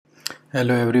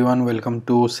Hello everyone, welcome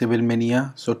to Civil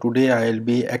Mania. So today I will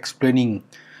be explaining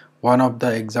one of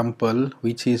the example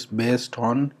which is based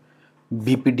on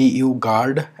Bpdu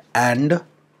guard and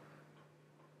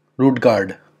root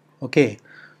guard. Okay,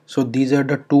 so these are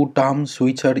the two terms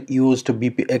which are used.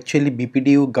 Actually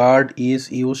Bpdu guard is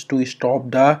used to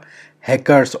stop the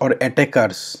hackers or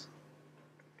attackers.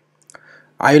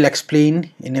 I will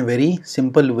explain in a very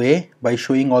simple way by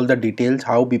showing all the details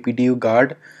how Bpdu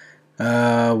guard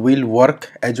will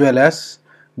work, as well as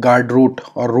guard root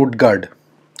or root guard,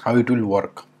 how it will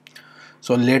work.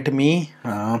 So let me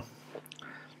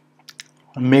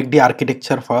make the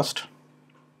architecture first.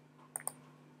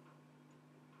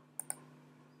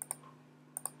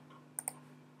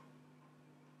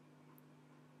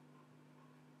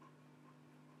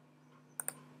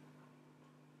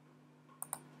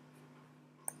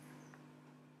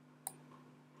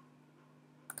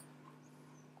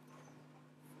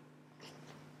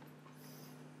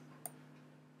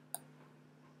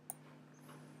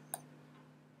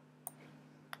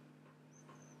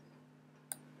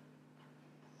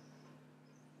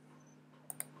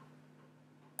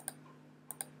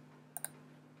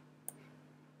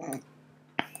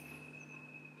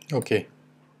 Okay,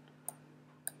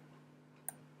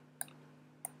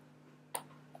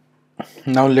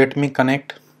 now let me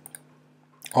connect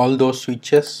all those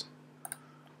switches.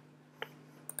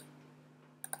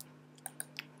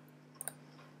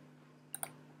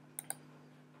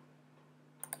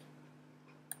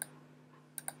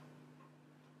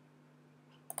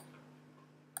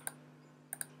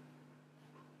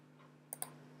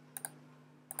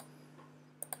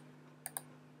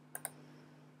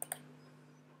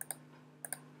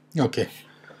 Okay,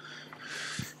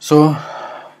 so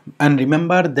and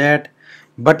remember that,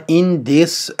 but in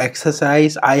this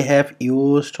exercise I have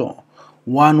used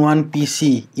one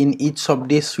PC in each of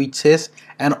these switches,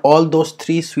 and all those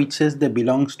three switches they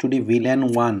belongs to the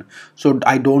VLAN 1, so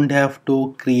I don't have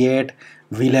to create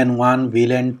VLAN 1,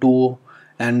 VLAN 2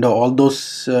 and all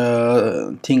those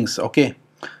things. Okay,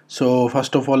 so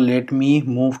first of all let me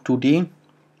move to the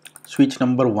switch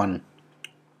number 1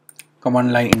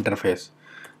 command line interface.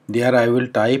 There I will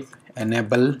type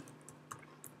enable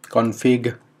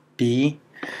config T,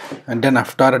 and then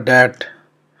after that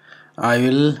I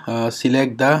will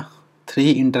select the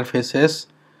three interfaces,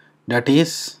 that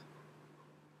is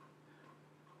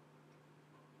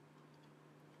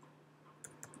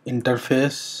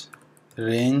interface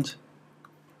range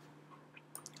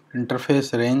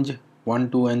 1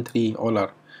 2 and 3, all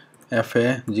are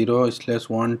FA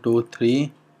 0/1 2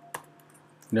 3,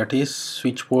 that is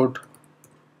switch port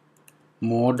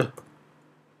mode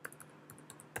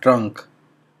trunk.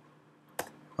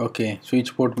 Okay,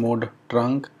 switch port mode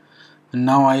trunk.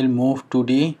 Now I'll move to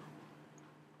the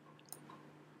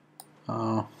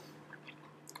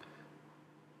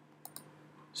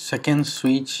second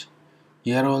switch.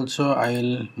 Here also I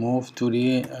will move to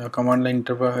the command line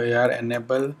interface. Here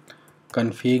enable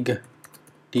config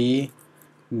T,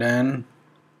 then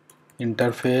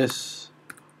interface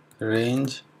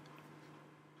range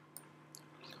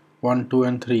 1 2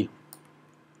 and 3.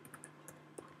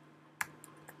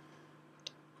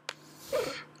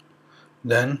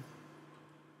 Then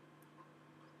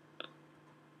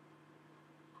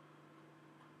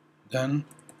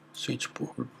switch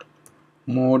port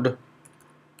mode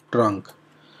trunk.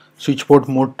 Switch port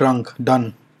mode trunk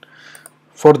done.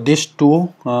 For this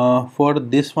two, for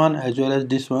this one as well as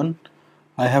this one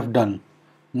I have done.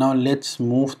 Now let's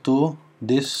move to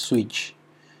this switch.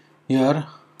 Here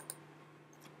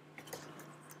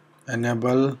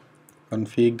enable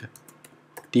config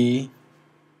T,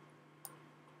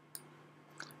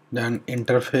 then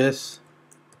interface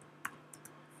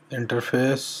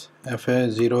FA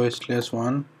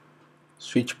 0/1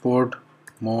 switch port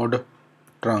mode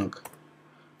trunk.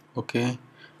 Okay,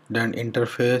 then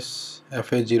interface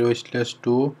FA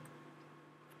 0/2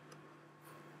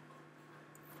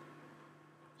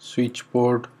 switch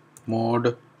port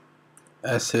mode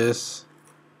SS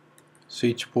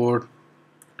switch port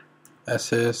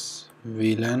SS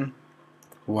VLAN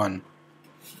 1.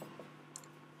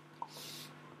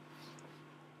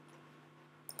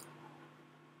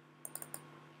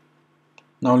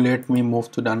 Now let me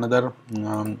move to the another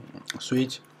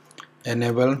switch.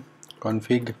 Enable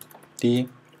config T,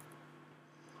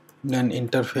 then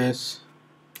interface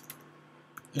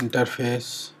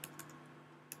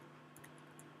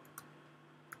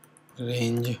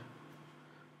range.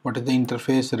 What is the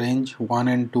interface range? 1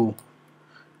 and 2.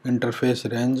 Interface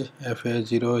range FA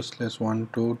 0/1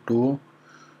 2 2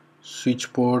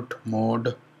 switch port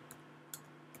mode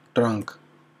trunk.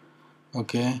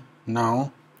 Okay,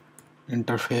 now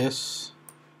interface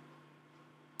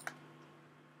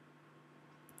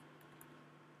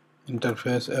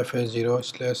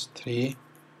fa0/3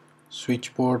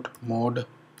 switch port mode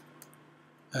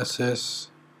SS,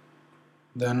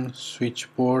 then switch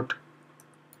port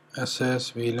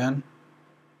SS VLAN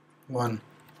 1.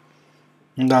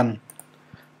 Done.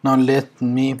 Now let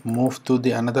me move to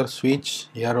the another switch.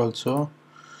 Here also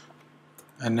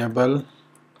enable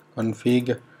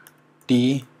config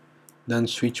T, then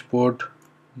switch port,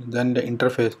 then the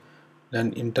interface,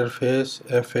 then interface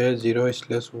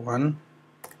FA0/1.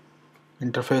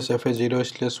 Interface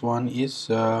FA0/1 is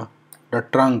the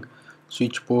trunk,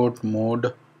 switch port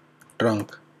mode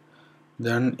trunk,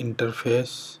 then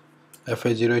interface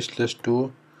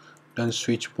FA0/2, then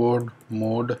switch port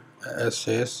mode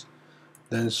SS,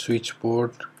 then switch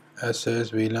port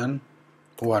SS VLAN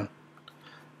 1.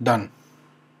 Done.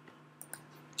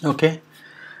 Okay,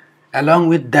 along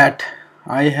with that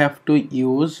I have to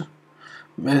use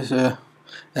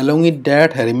along with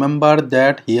that, remember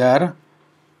that here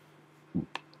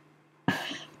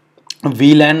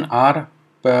VLAN are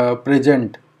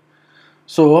present,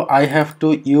 so I have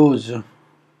to use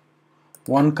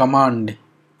one command,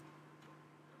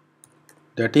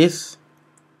 that is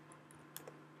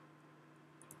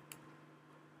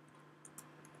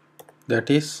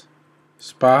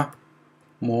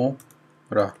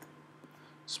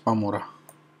spamora.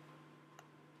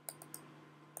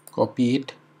 Copy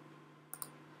it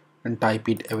and type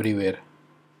it everywhere.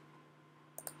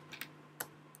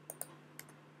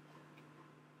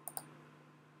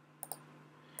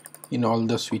 In all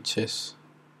the switches.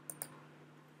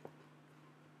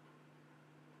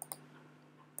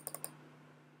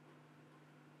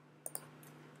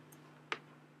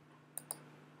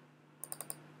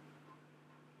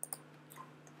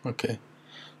 Okay,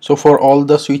 so for all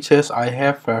the switches I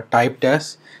have typed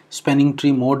as spanning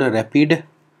tree mode rapid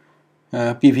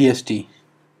PVST.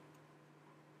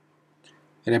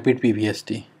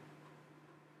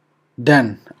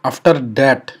 Then after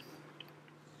that,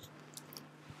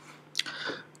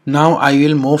 now I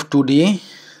will move to the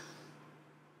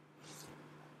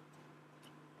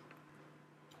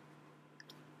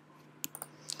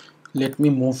let me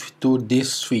move to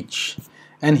this switch,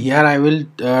 and here I will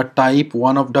type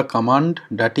one of the command,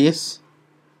 that is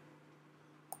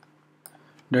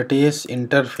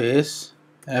interface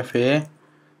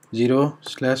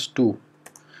FA0/2,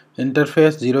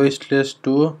 interface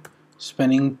 0/2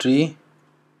 spanning tree,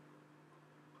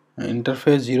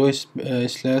 interface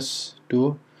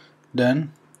 0/2,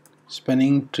 then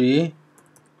spanning tree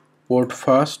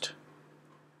portfast,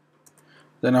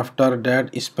 then after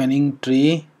that spanning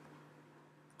tree,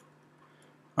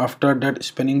 after that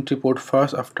spanning tree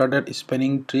portfast, after that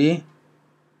spanning tree,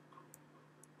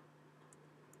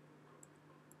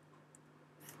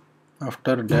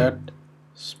 after that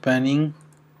spanning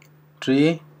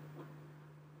tree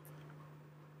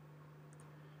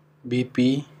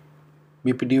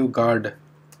bpduguard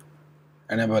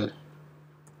enable,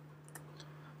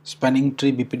 spanning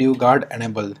tree bpduguard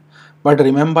enable. But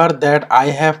remember that I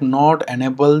have not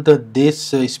enabled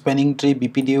this spanning tree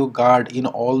bpduguard in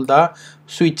all the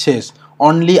switches.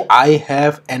 Only I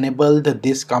have enabled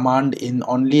this command in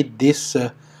only this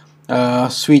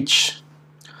switch,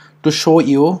 to show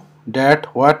you that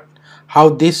how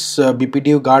this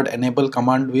bpduguard enable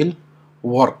command will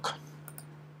work.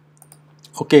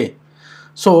 Okay,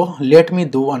 so let me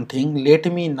do one thing. Let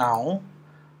me now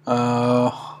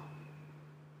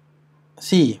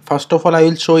see, first of all I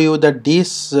will show you that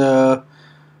this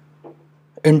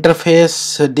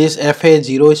interface, this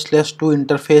FA0/2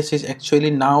 interface is actually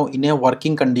now in a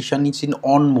working condition, it's in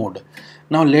on mode.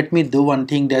 Now let me do one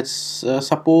thing, that's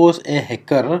suppose a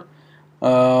hacker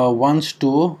wants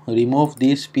to remove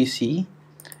this PC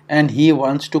and he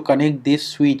wants to connect this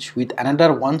switch with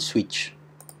another one switch.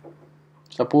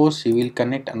 Suppose he will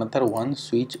connect another one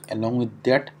switch along with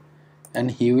that,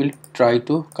 and he will try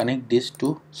to connect this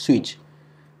to switch.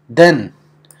 Then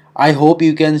I hope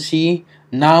you can see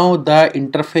now the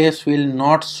interface will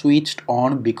not switched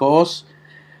on, because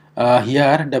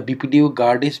here the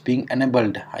bpduguard is being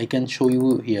enabled. I can show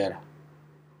you here.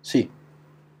 See,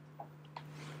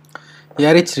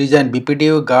 here it's written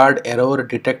bpduguard error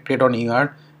detected on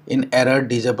UART in error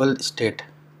disable state.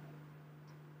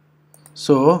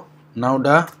 So now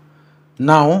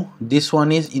this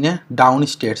one is in a down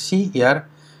state. See here,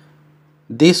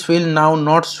 this will now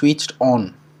not switched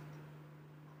on.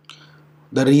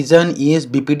 The reason is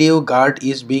bpduguard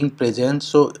is being present,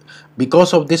 so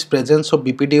because of this presence of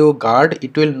bpduguard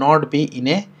it will not be in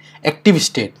a active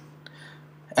state,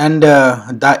 and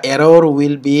the error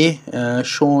will be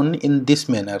shown in this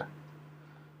manner.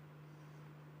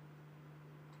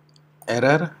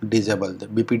 error disabled.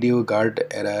 bpduguard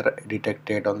error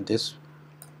detected on this.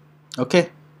 Okay.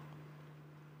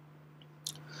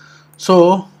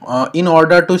 So in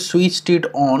order to switch it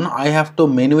on, I have to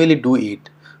manually do it.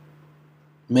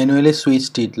 Manually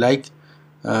switch it, like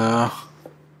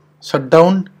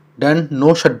shutdown, then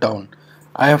no shutdown.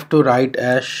 I have to write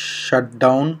as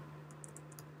shutdown,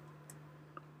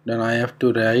 then I have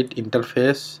to write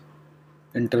interface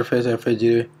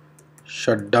FA0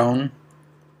 shutdown,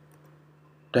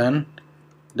 then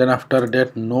after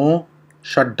that no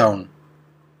shutdown,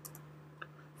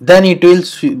 then it will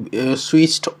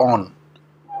switched on.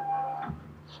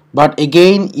 But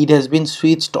again it has been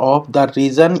switched off. The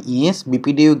reason is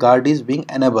bpduguard is being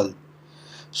enabled.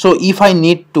 So if I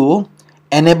need to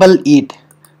enable it,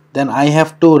 then I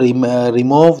have to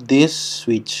remove this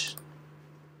switch.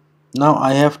 Now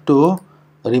I have to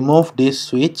remove this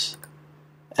switch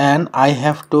and I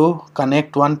have to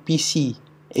connect one PC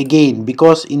again,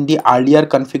 because in the earlier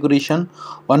configuration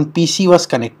one PC was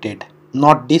connected,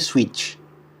 not this switch.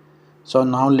 So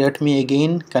now let me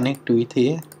again connect with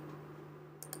a.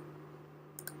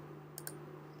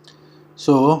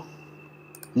 So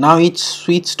now it's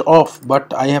switched off,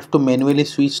 but I have to manually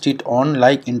switch it on,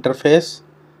 like interface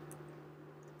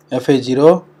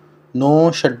FA0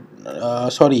 no shut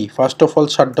sorry, first of all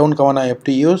shutdown command I have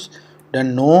to use,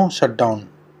 then no shutdown.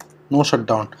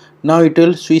 Now it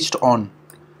will switched on.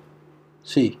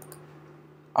 See,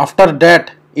 after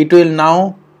that it will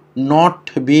now not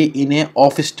be in a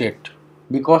off state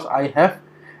because I have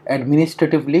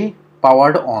administratively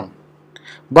powered on.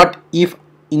 But if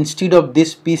instead of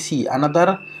this PC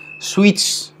another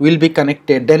switch will be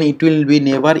connected, then it will be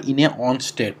never in a on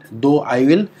state, though I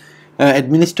will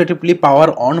administratively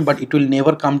power on, but it will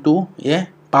never come to a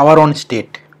power on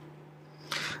state.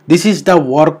 This is the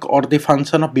work or the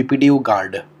function of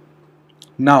bpduguard.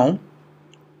 Now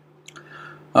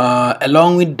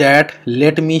along with that,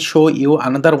 let me show you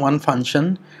another one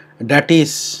function, that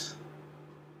is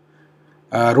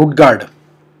root guard.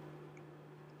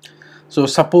 So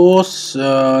suppose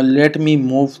let me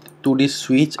move to this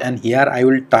switch, and here I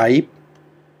will type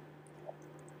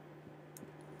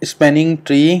spanning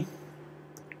tree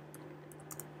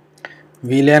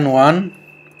VLAN1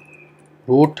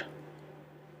 root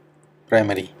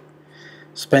primary,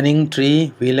 spanning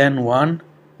tree VLAN1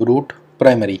 root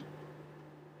primary.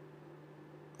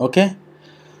 Okay,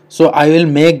 so I will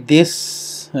make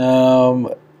this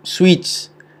switch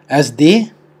as the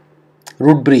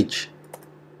root bridge,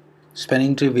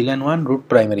 spanning tree VLAN1 root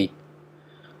primary.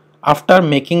 After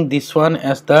making this one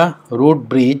as the root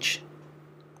bridge,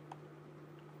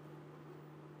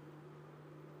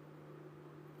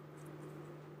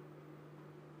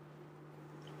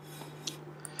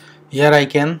 here I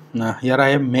can here I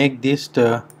have make this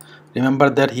remember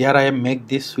that here I have make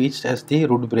this switch as the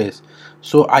root bridge.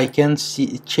 So I can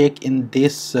check in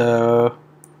this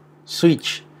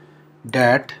switch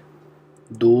that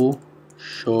do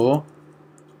show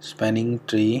spanning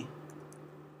tree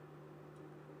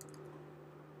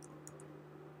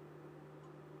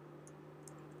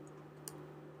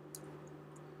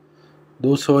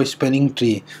spanning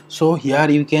tree. So here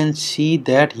you can see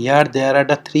that here there are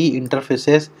the three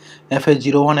interfaces,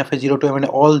 FA01, FA02, and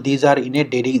all these are in a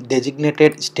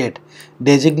designated state,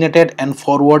 designated and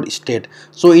forward state.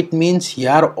 So it means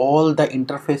here all the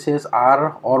interfaces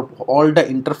are, or all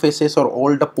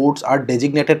the ports are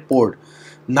designated port.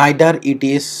 Neither it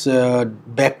is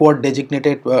backward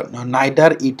designated,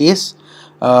 neither it is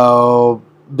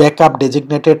backup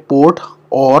designated port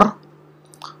or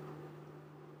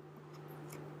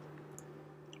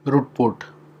root port.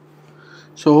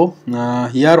 So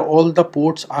here all the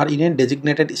ports are in a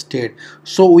designated state,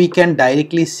 so we can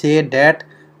directly say that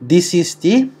this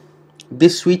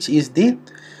switch is the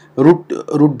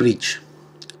root bridge.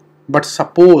 But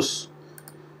suppose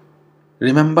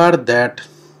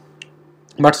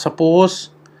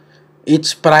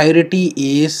its priority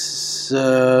is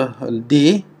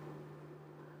the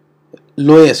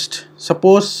lowest.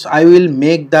 Suppose I will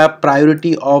make the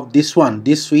priority of this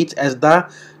switch as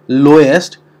the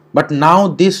lowest, but now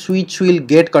this switch will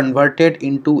get converted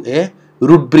into a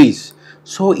root bridge.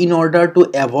 So in order to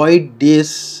avoid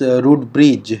this root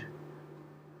bridge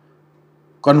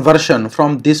conversion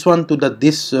from this one to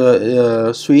this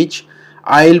switch,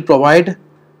 I'll provide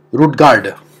root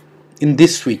guard in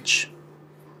this switch.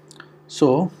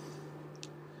 So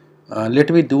let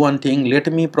me do one thing.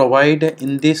 Let me provide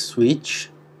in this switch,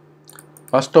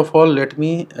 first of all let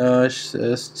me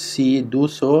do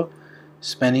so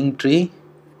spanning tree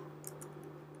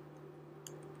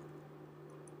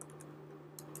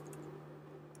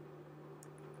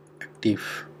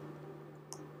active.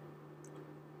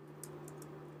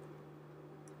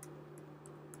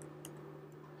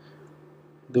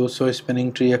 do so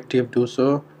spanning tree active, do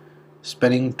so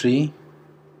spanning tree.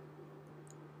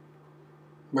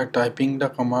 By typing the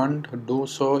command do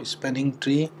so spanning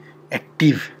tree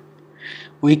active,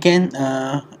 we can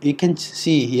you can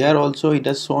see here also it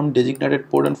has shown designated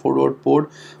port and forward port,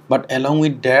 but along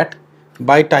with that,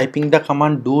 by typing the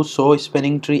command do so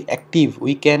spanning tree active,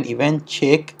 we can even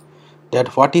check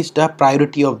that what is the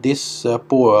priority of this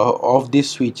of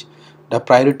this switch. The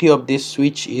priority of this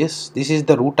switch is, this is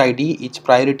the root ID, its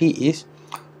priority is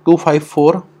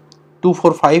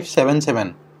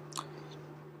 254-24577.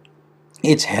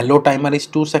 Its hello timer is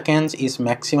 2 seconds, its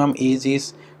maximum age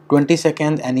is 20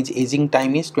 seconds, and its aging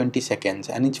time is 20 seconds,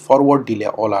 and its forward delay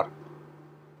all are.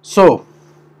 So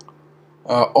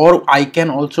or I can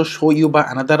also show you by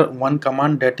another one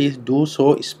command, that is do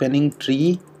so spanning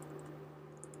tree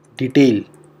detail.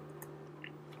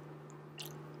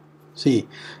 See,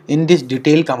 in this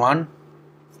detail command,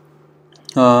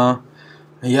 here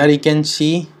you can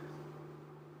see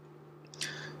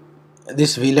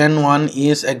this VLAN 1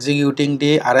 is executing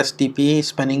the RSTP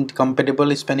spanning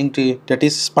compatible spanning tree, that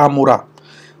is spamura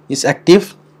is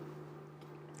active.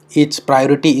 Its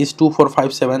priority is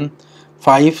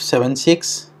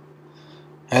 2457576.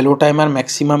 Hello timer,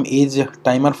 maximum age,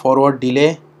 timer, forward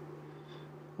delay,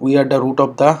 we are the root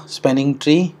of the spanning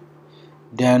tree.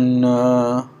 Then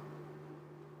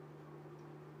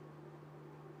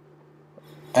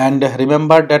and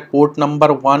remember that port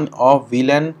number 1 of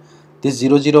VLAN, this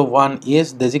 001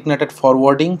 is designated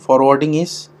forwarding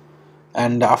is,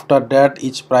 and after that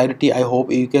its priority, I hope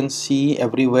you can see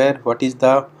everywhere what is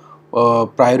the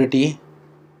priority.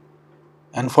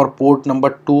 And for port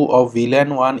number 2 of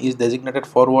VLAN 1 is designated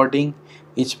forwarding,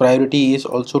 its priority is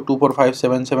also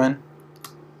 24577,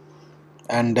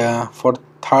 and for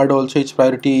third also its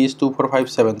priority is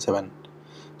 24577.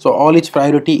 So all its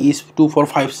priority is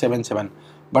 24577.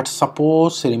 But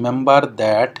suppose remember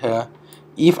that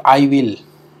if I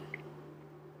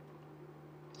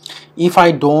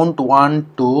don't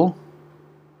want to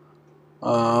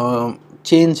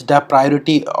change the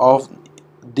priority of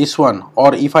this one,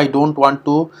 or if I don't want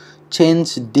to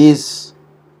change this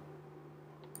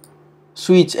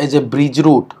switch as a bridge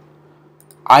route,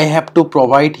 I have to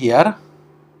provide here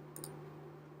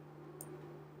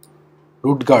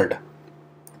root guard.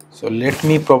 So let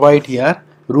me provide here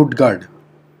root guard.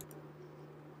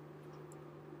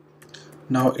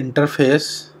 Now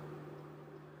interface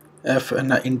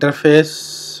interface,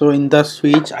 so in the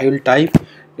switch I will type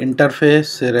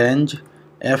interface range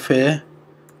FA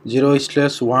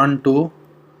 0/1 to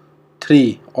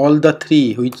 3, all the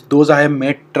three which those I have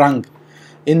made trunk.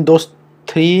 In those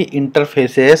three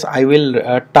interfaces I will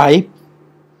type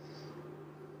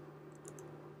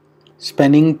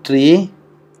spanning tree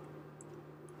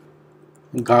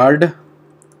guard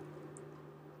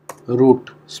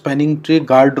root, spanning tree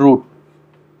guard root.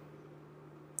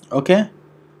 Okay,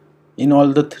 in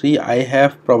all the three I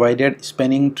have provided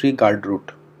spanning tree guard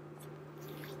root.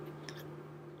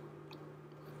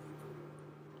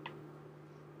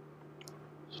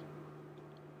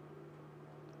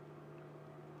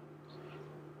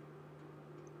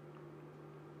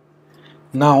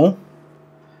 Now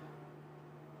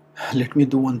let me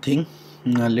do one thing.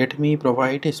 Let me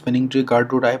provide a spanning tree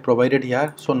guard root I have provided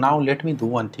here. So now let me do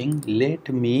one thing. Let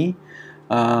me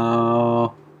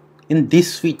in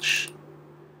this switch,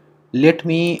 let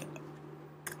me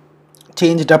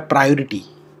change the priority.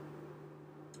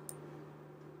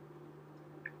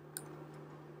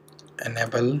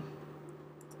 Enable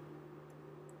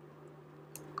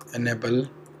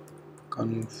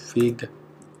config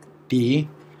T.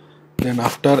 Then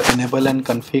after enable and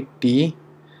config T,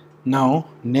 now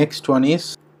next one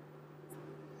is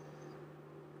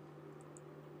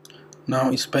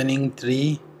now spanning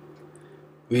tree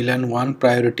VLAN 1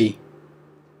 priority.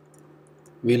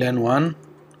 VLAN 1,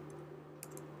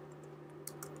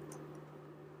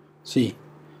 see,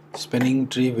 spanning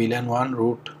tree VLAN 1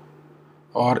 root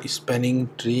or spanning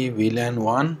tree VLAN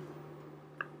 1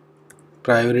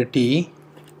 priority.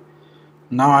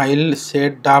 Now I will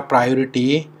set the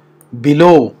priority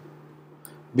below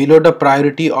the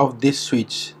priority of this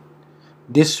switch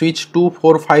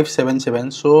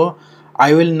 24577. So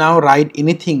I will now write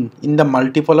anything in the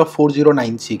multiple of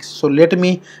 4096. So let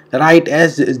me write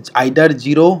as either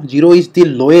 0 is the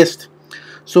lowest.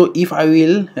 So if I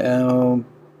will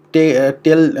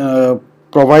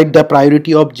provide the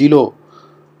priority of 0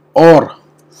 or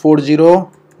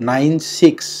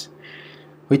 4096,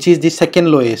 which is the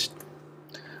second lowest,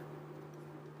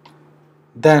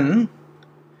 then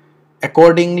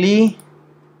accordingly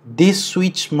this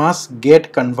switch must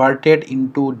get converted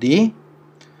into the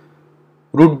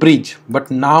root bridge. But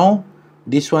now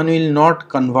this one will not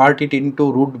convert it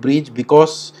into root bridge,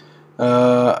 because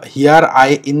here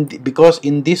because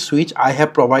in this switch I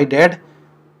have provided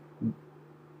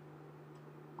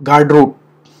guard root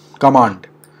command.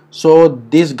 So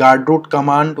this guard root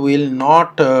command will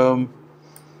not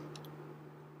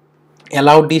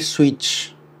allow this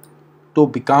switch to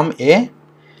become a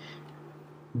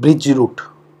bridge root,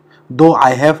 though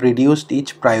I have reduced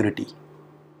its priority.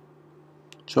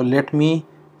 So let me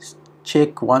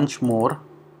check once more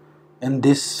in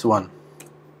this one.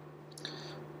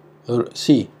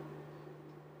 See,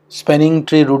 spanning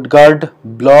tree root guard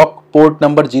block port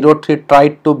number 03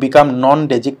 tried to become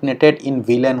non-designated in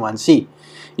VLAN 1. See,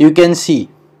 you can see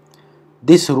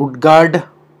this root guard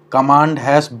command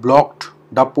has blocked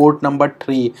the port number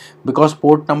 3, because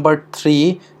port number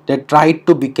 3 they tried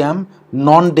to become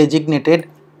non-designated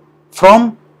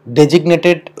from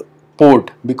designated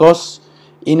port, because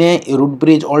in a root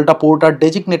bridge all the port are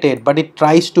designated, but it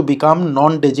tries to become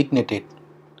non-designated.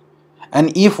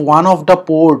 And if one of the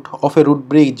port of a root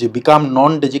bridge become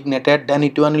non-designated, then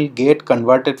it will get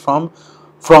converted from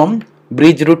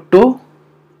bridge root to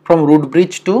from root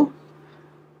bridge to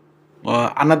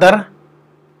another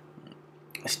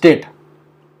state.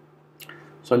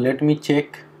 So let me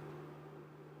check.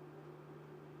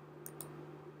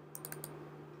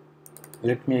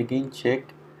 Let me again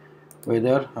check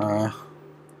whether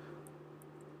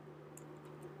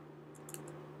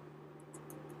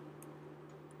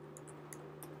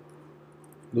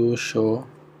do show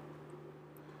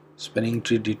spanning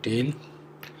tree detail.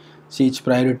 See, its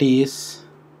priority is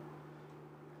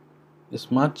this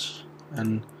much,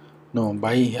 and no,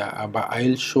 by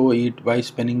I'll show it by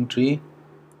spanning tree.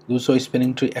 Do show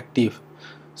spanning tree active.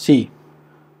 See,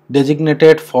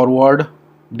 designated forward,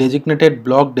 designated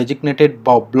block, designated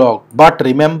block. But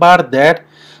remember that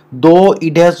though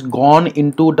it has gone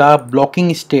into the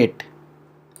blocking state,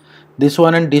 this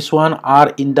one and this one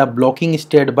are in the blocking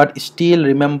state, but still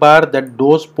remember that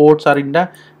those ports are in the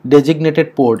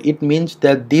designated port. It means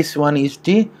that this one is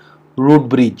the root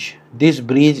bridge. This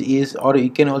bridge is, or you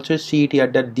can also see it here,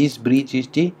 that this bridge is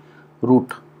the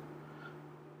root.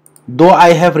 Though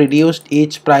I have reduced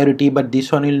each priority, but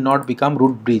this one will not become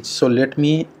root bridge. So let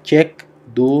me check.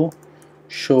 Do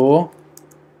show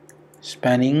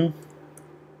spanning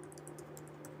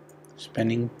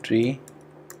tree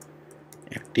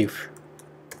active.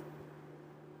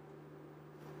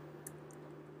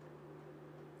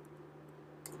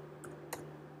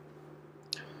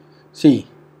 See,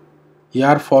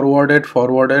 here forwarded,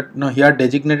 no, here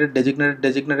designated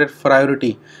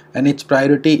priority, and its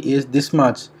priority is this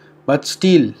much, but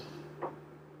still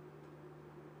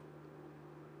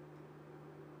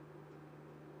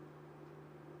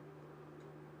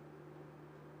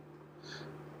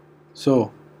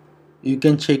so you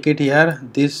can check it here.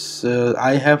 This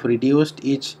I have reduced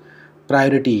its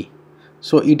priority,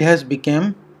 so it has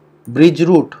become bridge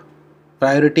root.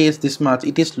 Priority is this much,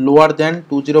 it is lower than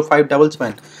 205 double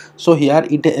span. So here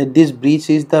this bridge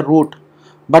is the root,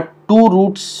 but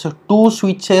two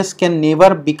switches can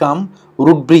never become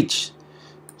root bridge.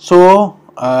 So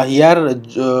here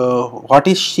what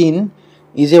is seen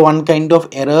is a one kind of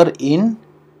error in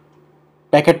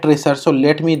packet tracer. So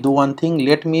let me do one thing,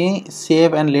 let me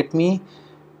save and let me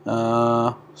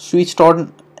switch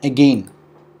on again.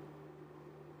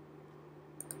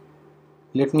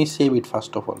 Let me save it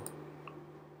first of all.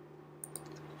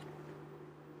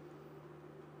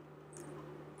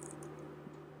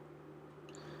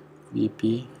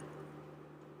 bpduguard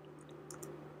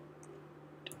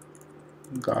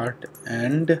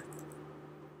and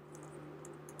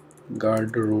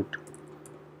guard root,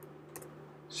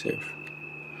 save.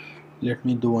 Let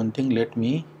me do one thing, let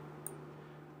me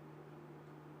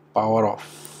power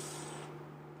off.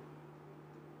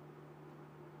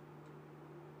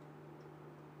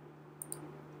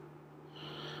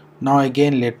 Now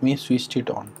again let me switch it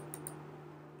on.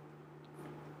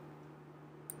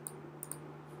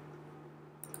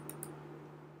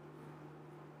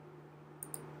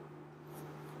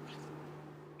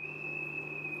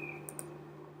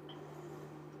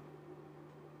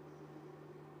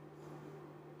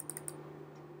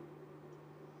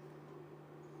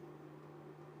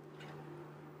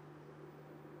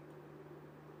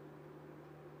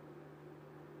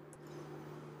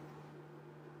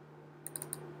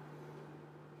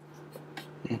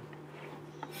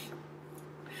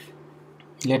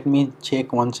 Let me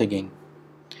check once again.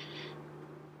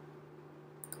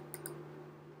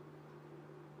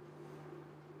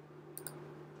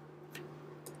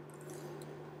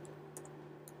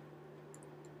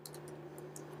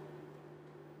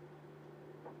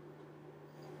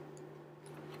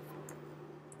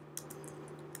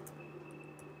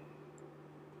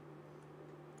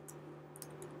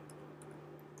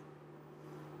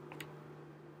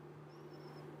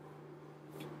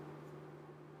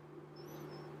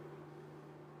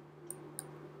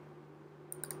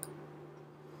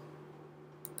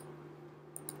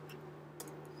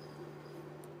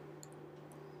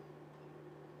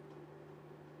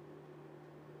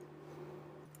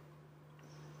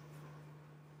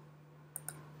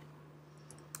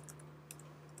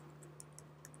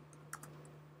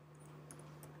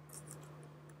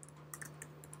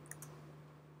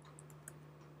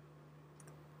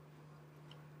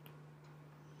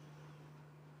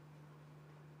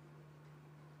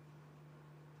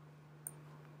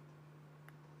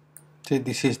 say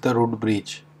this is the root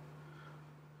bridge.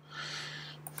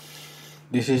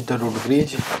 This is the root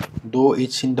bridge, though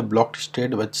it's in the blocked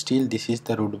state, but still this is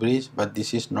the root bridge, but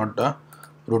this is not the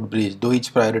root bridge, though its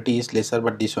priority is lesser,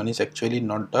 but this one is actually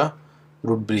not the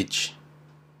root bridge.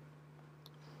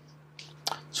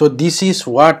 So this is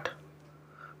what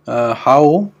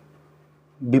how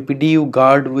Bpdu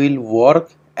guard will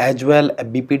work, as well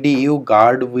Bpdu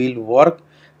guard will work,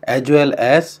 as well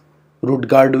as root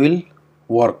guard will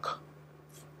work.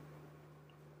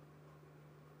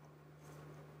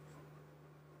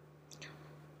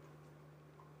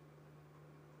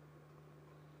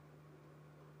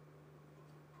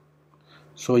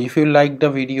 So if you like the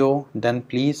video, then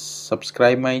please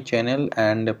subscribe my channel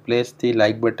and press the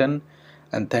like button,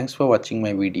 and thanks for watching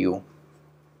my video.